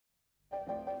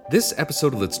This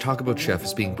episode of Let's Talk About Chef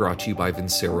is being brought to you by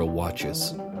Vincero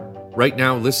Watches. Right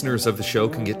now, listeners of the show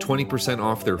can get 20%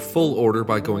 off their full order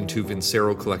by going to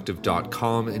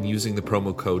vincerocollective.com and using the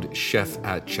promo code CHEF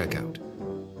at checkout.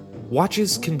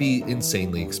 Watches can be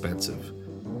insanely expensive,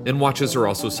 and watches are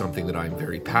also something that I'm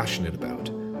very passionate about.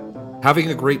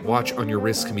 Having a great watch on your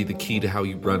wrist can be the key to how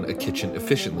you run a kitchen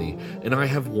efficiently, and I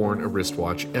have worn a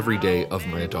wristwatch every day of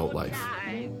my adult life.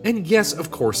 And yes,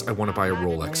 of course, I want to buy a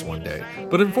Rolex one day,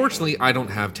 but unfortunately I don't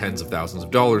have tens of thousands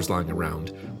of dollars lying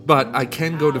around. But I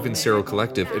can go to Vincero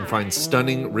Collective and find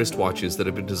stunning wristwatches that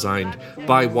have been designed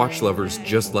by watch lovers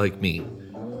just like me.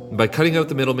 And by cutting out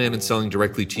the middleman and selling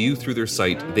directly to you through their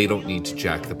site, they don't need to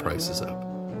jack the prices up.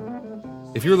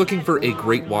 If you're looking for a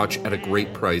great watch at a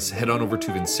great price, head on over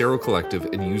to Vincero Collective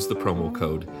and use the promo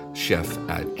code CHEF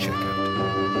at checkout.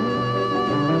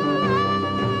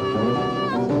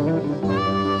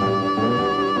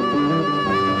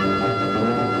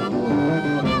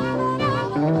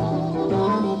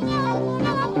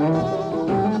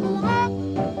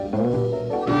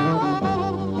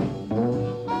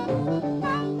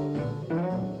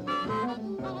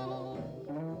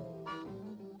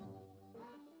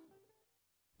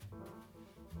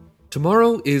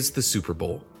 Tomorrow is the Super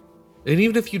Bowl, and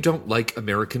even if you don't like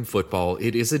American football,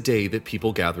 it is a day that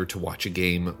people gather to watch a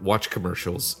game, watch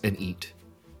commercials, and eat.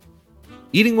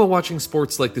 Eating while watching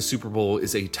sports like the Super Bowl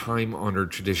is a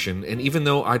time-honored tradition, and even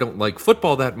though I don't like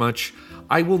football that much,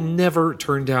 I will never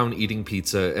turn down eating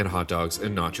pizza and hot dogs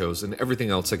and nachos and everything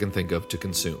else I can think of to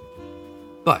consume.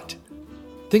 But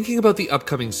thinking about the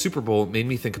upcoming Super Bowl made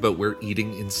me think about where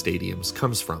eating in stadiums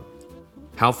comes from.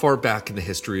 How far back in the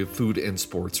history of food and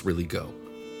sports really go.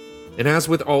 And as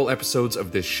with all episodes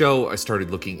of this show, I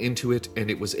started looking into it, and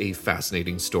it was a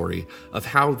fascinating story of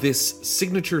how this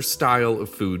signature style of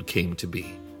food came to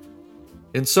be.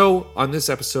 And so, on this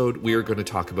episode, we are going to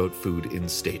talk about food in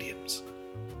stadiums.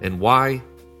 And why?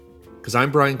 Because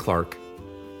I'm Brian Clark,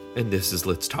 and this is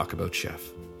Let's Talk About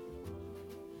Chef.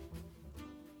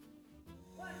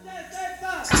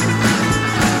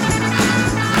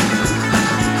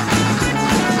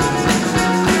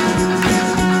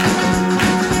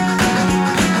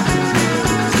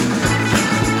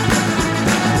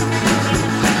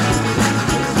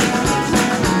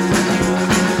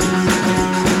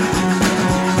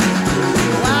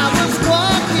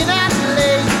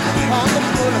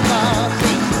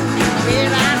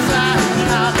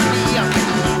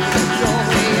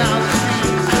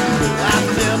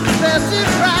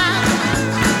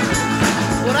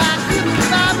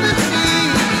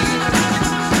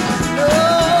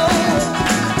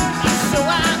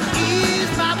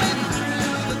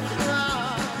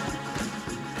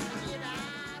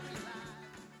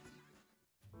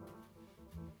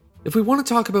 If we want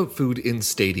to talk about food in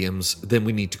stadiums, then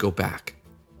we need to go back.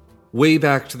 Way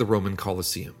back to the Roman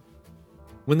Colosseum.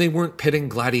 When they weren't pitting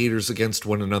gladiators against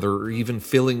one another or even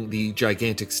filling the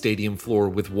gigantic stadium floor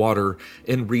with water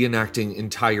and reenacting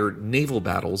entire naval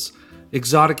battles,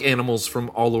 exotic animals from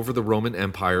all over the Roman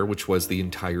Empire, which was the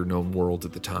entire known world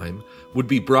at the time, would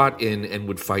be brought in and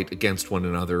would fight against one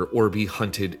another or be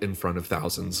hunted in front of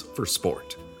thousands for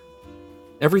sport.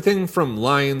 Everything from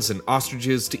lions and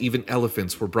ostriches to even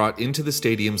elephants were brought into the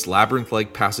stadium's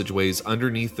labyrinth-like passageways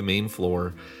underneath the main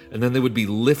floor, and then they would be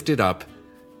lifted up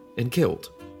and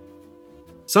killed.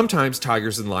 Sometimes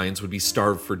tigers and lions would be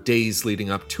starved for days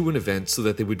leading up to an event so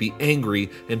that they would be angry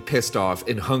and pissed off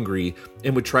and hungry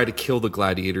and would try to kill the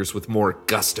gladiators with more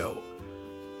gusto.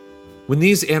 When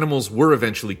these animals were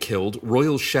eventually killed,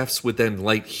 royal chefs would then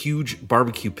light huge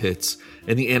barbecue pits,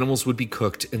 and the animals would be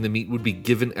cooked and the meat would be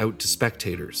given out to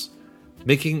spectators,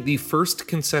 making the first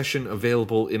concession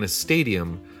available in a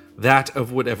stadium that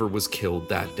of whatever was killed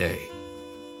that day.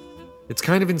 It's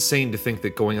kind of insane to think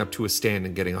that going up to a stand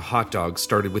and getting a hot dog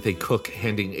started with a cook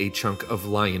handing a chunk of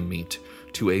lion meat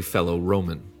to a fellow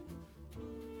Roman.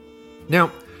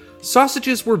 Now,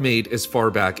 sausages were made as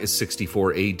far back as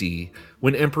 64 AD,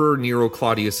 when Emperor Nero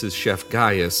Claudius's chef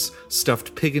Gaius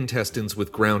stuffed pig intestines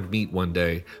with ground meat one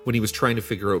day when he was trying to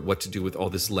figure out what to do with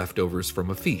all this leftovers from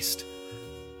a feast.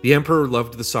 The emperor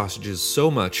loved the sausages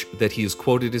so much that he is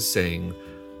quoted as saying,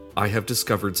 "I have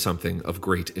discovered something of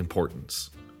great importance."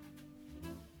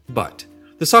 But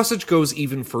the sausage goes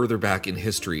even further back in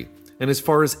history, and as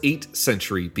far as 8th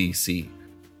century BC,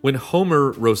 when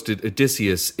Homer roasted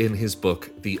Odysseus in his book,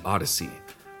 The Odyssey.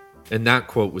 And that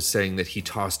quote was saying that he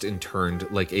tossed and turned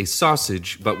like a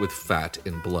sausage, but with fat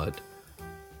and blood.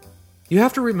 You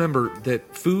have to remember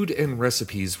that food and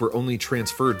recipes were only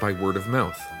transferred by word of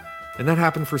mouth, and that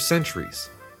happened for centuries.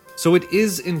 So it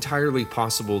is entirely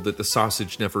possible that the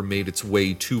sausage never made its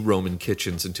way to Roman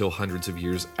kitchens until hundreds of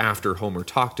years after Homer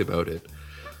talked about it.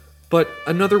 But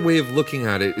another way of looking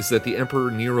at it is that the Emperor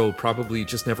Nero probably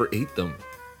just never ate them.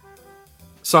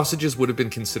 Sausages would have been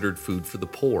considered food for the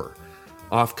poor,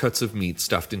 offcuts of meat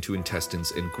stuffed into intestines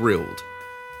and grilled.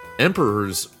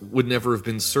 Emperors would never have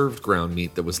been served ground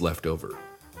meat that was left over,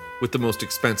 with the most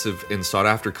expensive and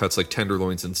sought-after cuts like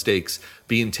tenderloins and steaks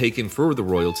being taken for the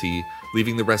royalty,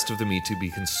 leaving the rest of the meat to be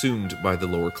consumed by the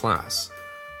lower class.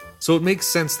 So it makes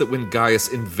sense that when Gaius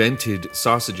invented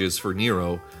sausages for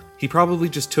Nero, he probably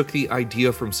just took the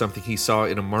idea from something he saw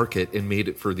in a market and made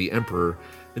it for the emperor,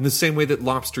 in the same way that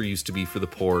lobster used to be for the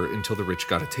poor until the rich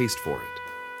got a taste for it.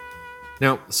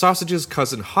 Now, sausages'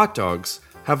 cousin hot dogs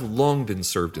have long been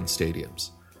served in stadiums,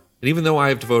 and even though I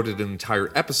have devoted an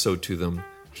entire episode to them,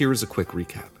 here is a quick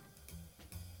recap.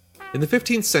 In the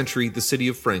 15th century, the city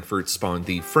of Frankfurt spawned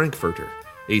the Frankfurter,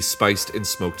 a spiced and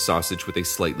smoked sausage with a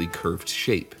slightly curved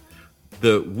shape.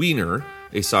 The Wiener,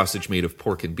 a sausage made of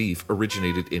pork and beef,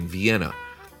 originated in Vienna,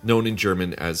 known in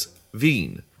German as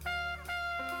Wien,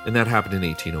 and that happened in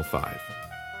 1805.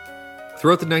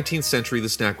 Throughout the 19th century, the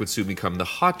snack would soon become the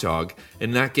hot dog,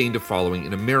 and that gained a following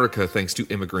in America thanks to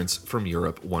immigrants from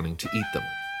Europe wanting to eat them.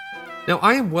 Now,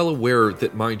 I am well aware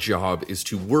that my job is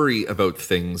to worry about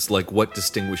things like what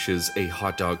distinguishes a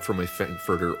hot dog from a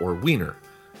Frankfurter or Wiener,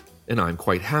 and I'm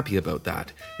quite happy about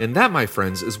that. And that, my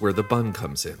friends, is where the bun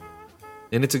comes in.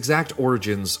 And its exact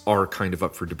origins are kind of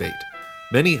up for debate.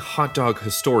 Many hot dog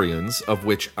historians, of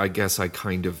which I guess I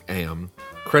kind of am,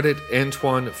 credit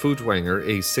Antoine Furtwängler,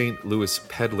 a St. Louis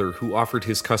peddler who offered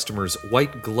his customers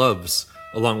white gloves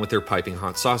along with their piping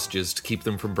hot sausages to keep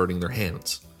them from burning their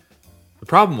hands. The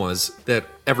problem was that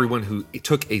everyone who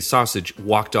took a sausage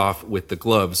walked off with the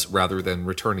gloves rather than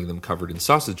returning them covered in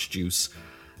sausage juice,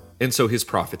 and so his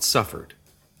profits suffered.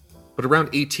 But around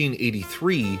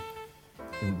 1883,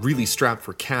 really strapped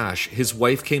for cash, his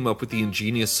wife came up with the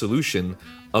ingenious solution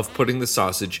of putting the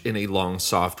sausage in a long,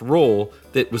 soft roll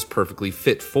that was perfectly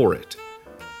fit for it.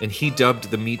 And he dubbed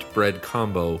the meat-bread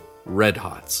combo Red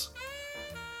Hots.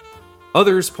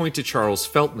 Others point to Charles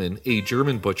Feltman, a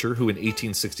German butcher who in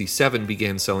 1867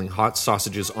 began selling hot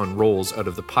sausages on rolls out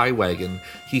of the pie wagon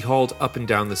he hauled up and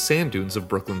down the sand dunes of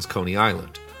Brooklyn's Coney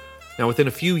Island. Now, within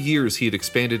a few years, he had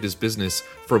expanded his business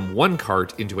from one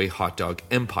cart into a hot dog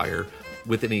empire,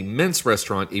 with an immense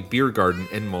restaurant, a beer garden,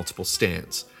 and multiple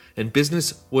stands. And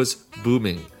business was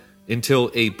booming,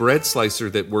 until a bread slicer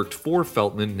that worked for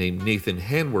Feltman named Nathan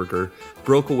Hanwerger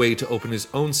broke away to open his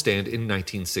own stand in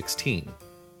 1916.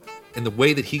 And the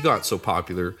way that he got so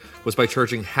popular was by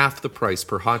charging half the price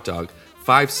per hot dog,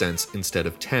 5 cents instead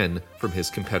of 10, from his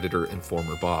competitor and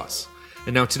former boss.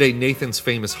 And now today, Nathan's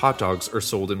famous hot dogs are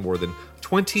sold in more than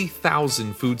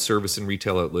 20,000 food service and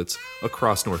retail outlets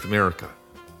across North America.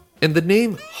 And the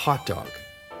name hot dog,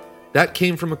 that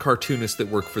came from a cartoonist that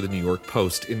worked for the New York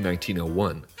Post in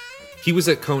 1901. He was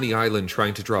at Coney Island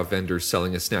trying to draw vendors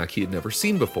selling a snack he had never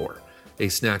seen before, a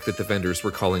snack that the vendors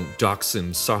were calling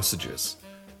Dachshund sausages,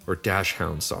 or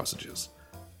Dachshund sausages.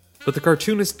 But the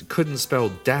cartoonist couldn't spell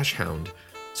Dachshund,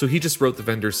 so he just wrote the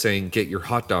vendors saying, "Get your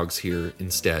hot dogs here"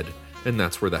 instead, and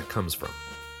that's where that comes from.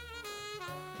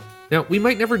 Now, we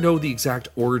might never know the exact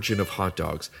origin of hot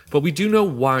dogs, but we do know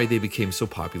why they became so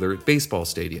popular at baseball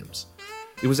stadiums.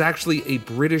 It was actually a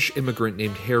British immigrant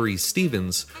named Harry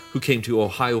Stevens who came to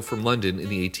Ohio from London in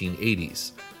the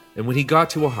 1880s, and when he got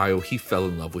to Ohio, he fell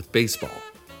in love with baseball.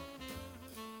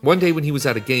 One day when he was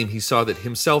at a game, he saw that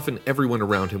himself and everyone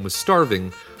around him was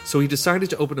starving, so he decided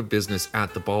to open a business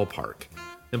at the ballpark.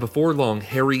 And before long,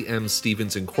 Harry M.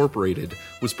 Stevens Incorporated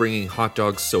was bringing hot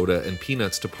dogs, soda, and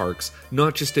peanuts to parks,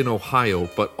 not just in Ohio,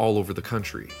 but all over the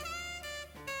country.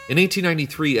 In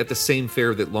 1893, at the same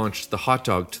fair that launched the hot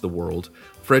dog to the world,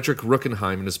 Frederick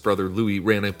Ruckenheim and his brother Louis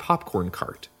ran a popcorn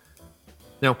cart.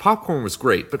 Now, popcorn was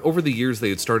great, but over the years they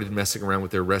had started messing around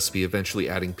with their recipe, eventually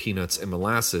adding peanuts and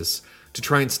molasses to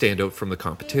try and stand out from the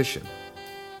competition.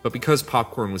 But because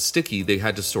popcorn was sticky, they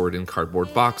had to store it in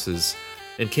cardboard boxes,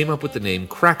 and came up with the name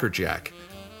Cracker Jack,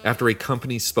 after a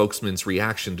company spokesman's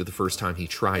reaction to the first time he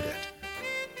tried it.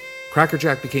 Cracker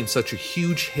Jack became such a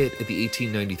huge hit at the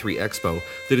 1893 Expo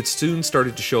that it soon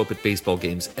started to show up at baseball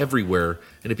games everywhere,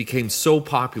 and it became so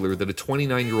popular that a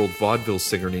 29-year-old vaudeville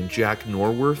singer named Jack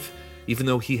Norworth, even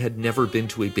though he had never been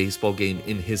to a baseball game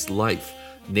in his life,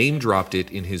 name-dropped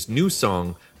it in his new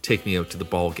song, Take Me Out to the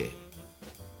Ball Game.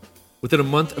 Within a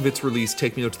month of its release,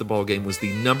 Take Me Out to the Ball Game was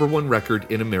the #1 record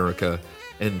in America,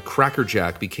 and Cracker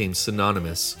Jack became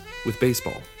synonymous with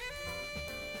baseball.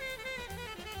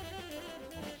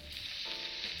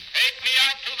 Take Me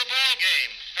Out to the Ball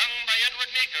Game, sung by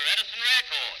Edward Meeker,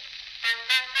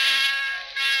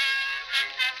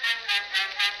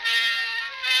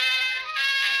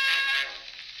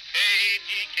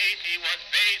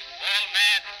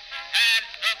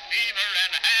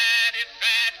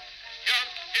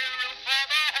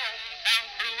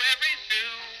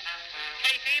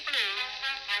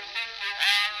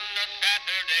 On a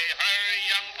Saturday, her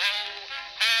young beau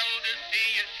called to see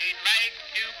if she'd like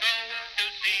to go to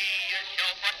see a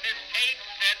show, but Miss Kate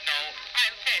said no.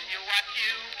 I'll tell you what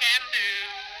you can do.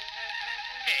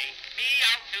 Take me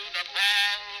out to the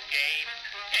ball game.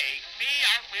 Take me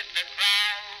out with the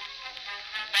crowd.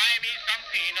 Buy me some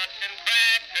peanuts and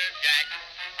cracker jack.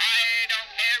 I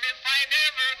don't care if I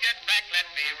never get back. Let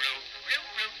me root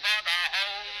for the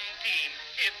home team.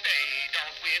 If they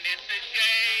don't win, it's a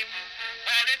shame.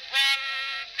 For it's 1,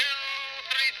 2,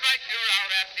 3 strikes, you're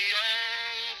out at the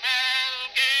old ball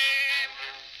game.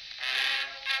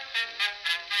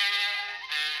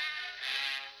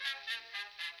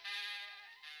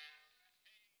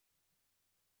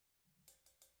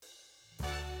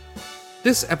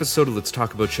 This episode of Let's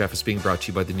Talk About Chef is being brought to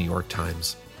you by the New York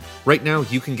Times. Right now,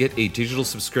 you can get a digital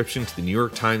subscription to the New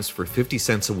York Times for 50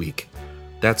 cents a week.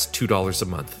 That's $2 a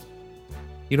month.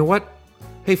 You know what?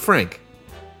 Hey, Frank,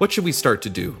 what should we start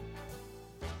to do?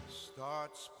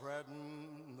 Start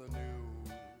spreading the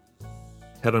news.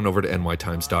 Head on over to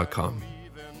nytimes.com.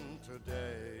 Even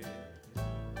today,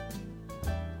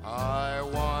 I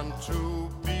want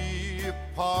to be a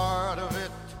part of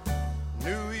it.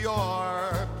 New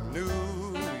York,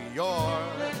 New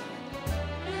York,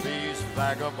 these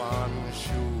vagabond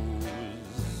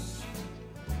shoes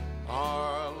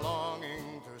are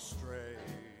longing to stray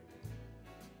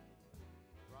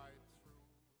right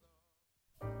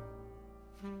through.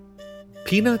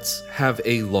 Peanuts have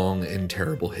a long and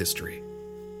terrible history.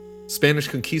 Spanish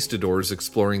conquistadors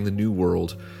exploring the New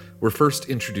World were first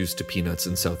introduced to peanuts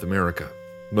in South America,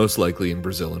 most likely in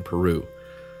Brazil and Peru.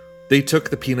 They took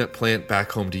the peanut plant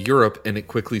back home to Europe, and it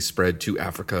quickly spread to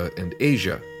Africa and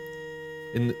Asia.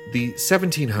 In the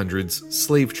 1700s,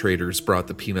 slave traders brought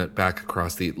the peanut back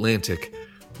across the Atlantic,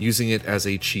 using it as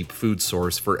a cheap food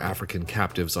source for African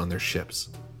captives on their ships.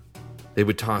 They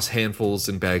would toss handfuls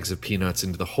and bags of peanuts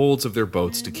into the holds of their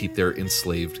boats to keep their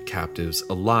enslaved captives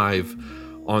alive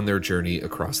on their journey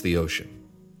across the ocean.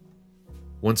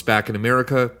 Once back in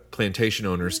America, plantation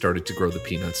owners started to grow the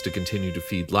peanuts to continue to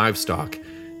feed livestock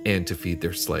and to feed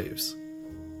their slaves.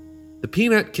 The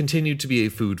peanut continued to be a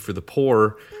food for the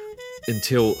poor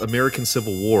until American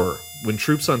Civil War, when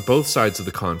troops on both sides of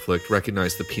the conflict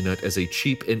recognized the peanut as a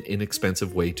cheap and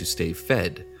inexpensive way to stay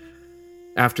fed.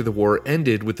 After the war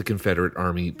ended with the Confederate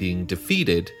Army being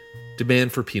defeated,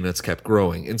 demand for peanuts kept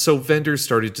growing, and so vendors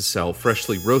started to sell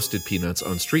freshly roasted peanuts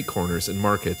on street corners and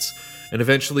markets, and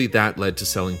eventually that led to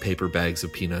selling paper bags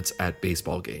of peanuts at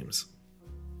baseball games.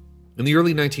 In the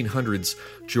early 1900s,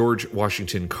 George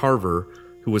Washington Carver,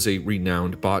 who was a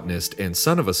renowned botanist and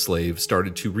son of a slave,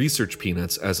 started to research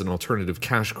peanuts as an alternative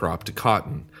cash crop to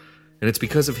cotton, and it's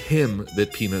because of him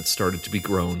that peanuts started to be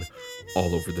grown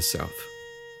all over the South.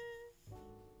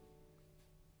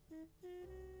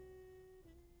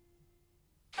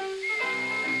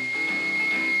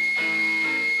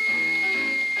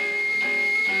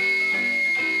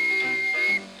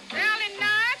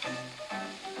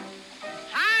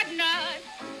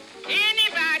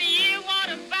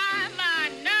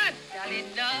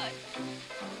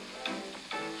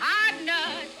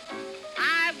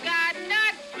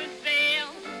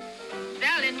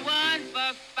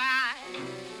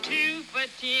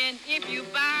 If you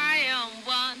buy 'em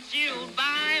once, you'll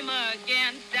buy 'em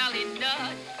again, selling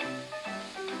nuts.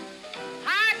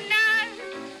 Hot nuts,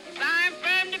 buy 'em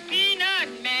from the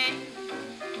peanut man.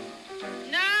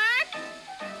 Nuts,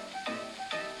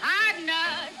 hot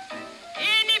nuts.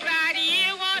 Anybody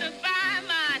here want to buy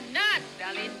my nuts,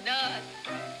 selling nuts?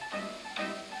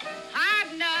 Hot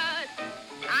nuts,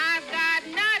 I've got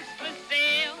nuts for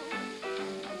sale.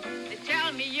 They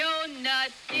tell me your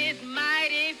nut is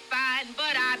mighty fine,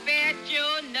 but I bet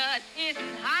your nut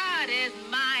isn't hot as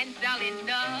mine, selling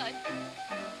nuts.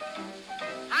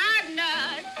 Hot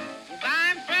nuts, you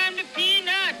buy 'em from the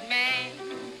peanut man.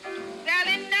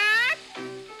 Selling nuts,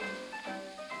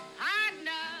 hot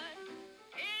nuts.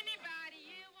 Anybody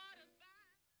you want to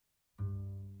buy?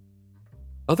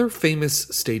 Other famous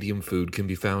stadium food can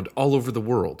be found all over the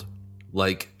world,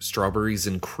 like strawberries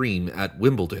and cream at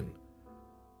Wimbledon.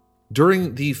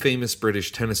 During the famous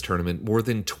British tennis tournament, more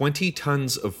than 20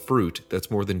 tons of fruit,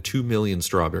 that's more than 2 million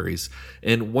strawberries,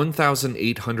 and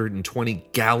 1,820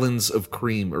 gallons of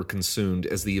cream are consumed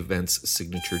as the event's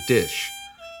signature dish.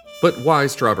 But why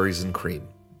strawberries and cream?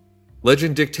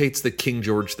 Legend dictates that King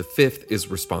George V is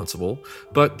responsible,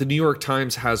 but the New York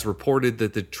Times has reported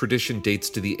that the tradition dates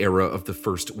to the era of the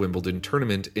first Wimbledon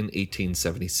tournament in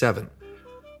 1877.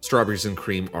 Strawberries and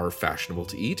cream are fashionable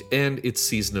to eat, and it's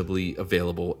seasonably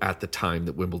available at the time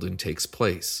that Wimbledon takes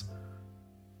place.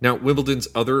 Now, Wimbledon's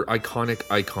other iconic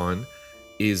icon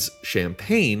is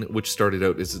champagne, which started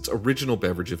out as its original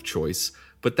beverage of choice,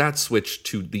 but that switched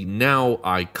to the now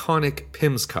iconic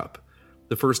Pimm's Cup.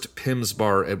 The first Pimm's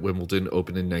bar at Wimbledon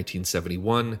opened in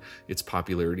 1971. Its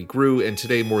popularity grew, and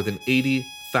today more than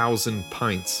 80,000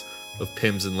 pints of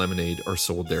Pimm's and lemonade are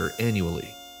sold there annually.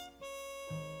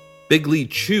 Big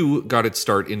League Chew got its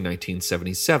start in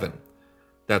 1977.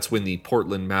 That's when the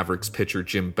Portland Mavericks pitcher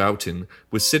Jim Bouton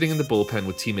was sitting in the bullpen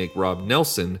with teammate Rob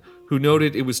Nelson, who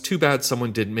noted it was too bad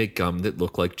someone didn't make gum that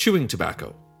looked like chewing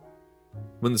tobacco.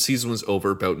 When the season was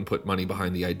over, Bouton put money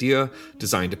behind the idea,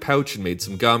 designed a pouch, and made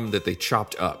some gum that they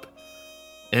chopped up.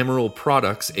 Amaryl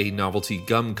Products, a novelty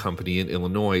gum company in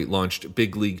Illinois, launched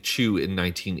Big League Chew in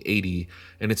 1980,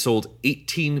 and it sold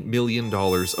 $18 million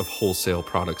of wholesale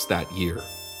products that year.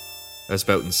 As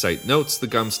Bouton's site notes, the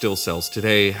gum still sells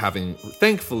today, having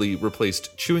thankfully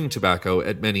replaced chewing tobacco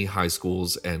at many high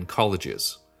schools and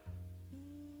colleges.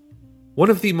 One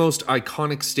of the most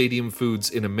iconic stadium foods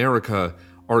in America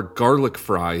are garlic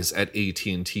fries at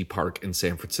AT&T Park in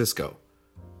San Francisco.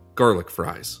 Garlic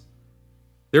fries.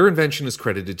 Their invention is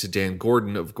credited to Dan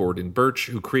Gordon of Gordon Birch,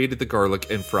 who created the garlic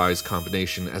and fries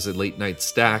combination as a late-night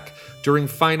snack during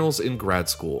finals in grad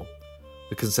school.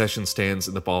 The concession stands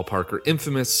in the ballpark are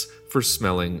infamous for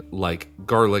smelling like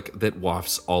garlic that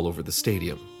wafts all over the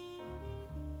stadium.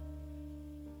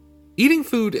 Eating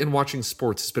food and watching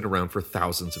sports has been around for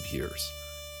thousands of years,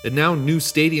 and now new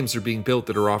stadiums are being built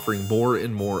that are offering more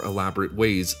and more elaborate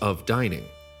ways of dining.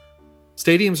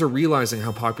 Stadiums are realizing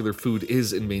how popular food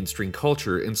is in mainstream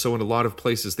culture, and so in a lot of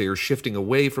places they are shifting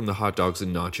away from the hot dogs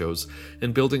and nachos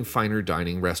and building finer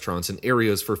dining restaurants and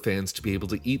areas for fans to be able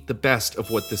to eat the best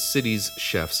of what the city's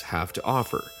chefs have to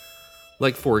offer.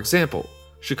 Like, for example,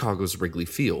 Chicago's Wrigley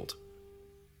Field.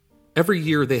 Every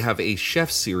year they have a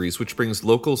chef series which brings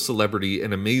local celebrity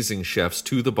and amazing chefs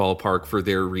to the ballpark for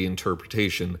their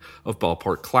reinterpretation of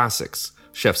ballpark classics,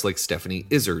 chefs like Stephanie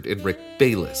Izzard and Rick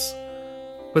Bayless.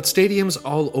 But stadiums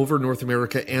all over North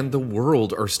America and the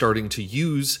world are starting to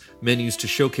use menus to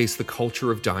showcase the culture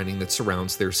of dining that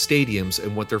surrounds their stadiums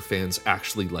and what their fans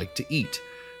actually like to eat.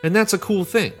 And that's a cool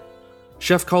thing.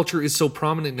 Chef culture is so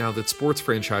prominent now that sports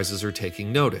franchises are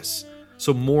taking notice.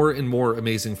 So more and more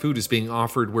amazing food is being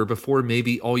offered where before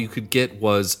maybe all you could get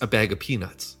was a bag of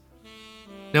peanuts.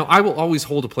 Now, I will always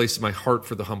hold a place in my heart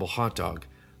for the humble hot dog,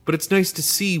 but it's nice to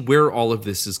see where all of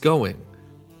this is going.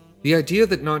 The idea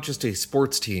that not just a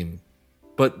sports team,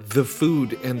 but the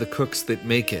food and the cooks that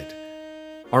make it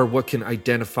are what can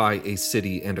identify a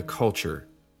city and a culture,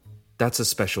 that's a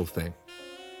special thing.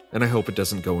 And I hope it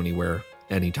doesn't go anywhere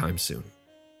anytime soon.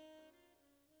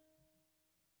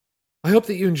 I hope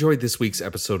that you enjoyed this week's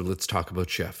episode of Let's Talk About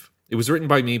Chef. It was written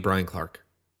by me, Brian Clark.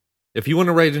 If you want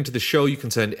to write into the show, you can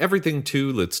send everything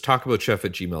to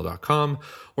letstalkaboutchef@gmail.com,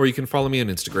 or you can follow me on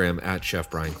Instagram at Chef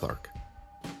Brian Clark.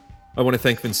 I want to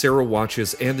thank Vincero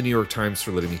Watches and the New York Times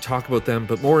for letting me talk about them,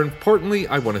 but more importantly,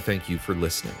 I want to thank you for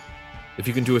listening. If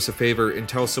you can do us a favor and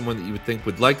tell someone that you would think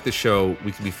would like the show,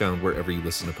 we can be found wherever you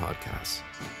listen to podcasts.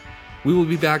 We will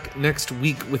be back next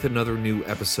week with another new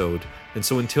episode, and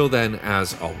so until then,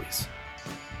 as always,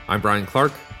 I'm Brian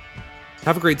Clark.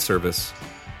 Have a great service,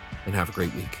 and have a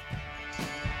great week.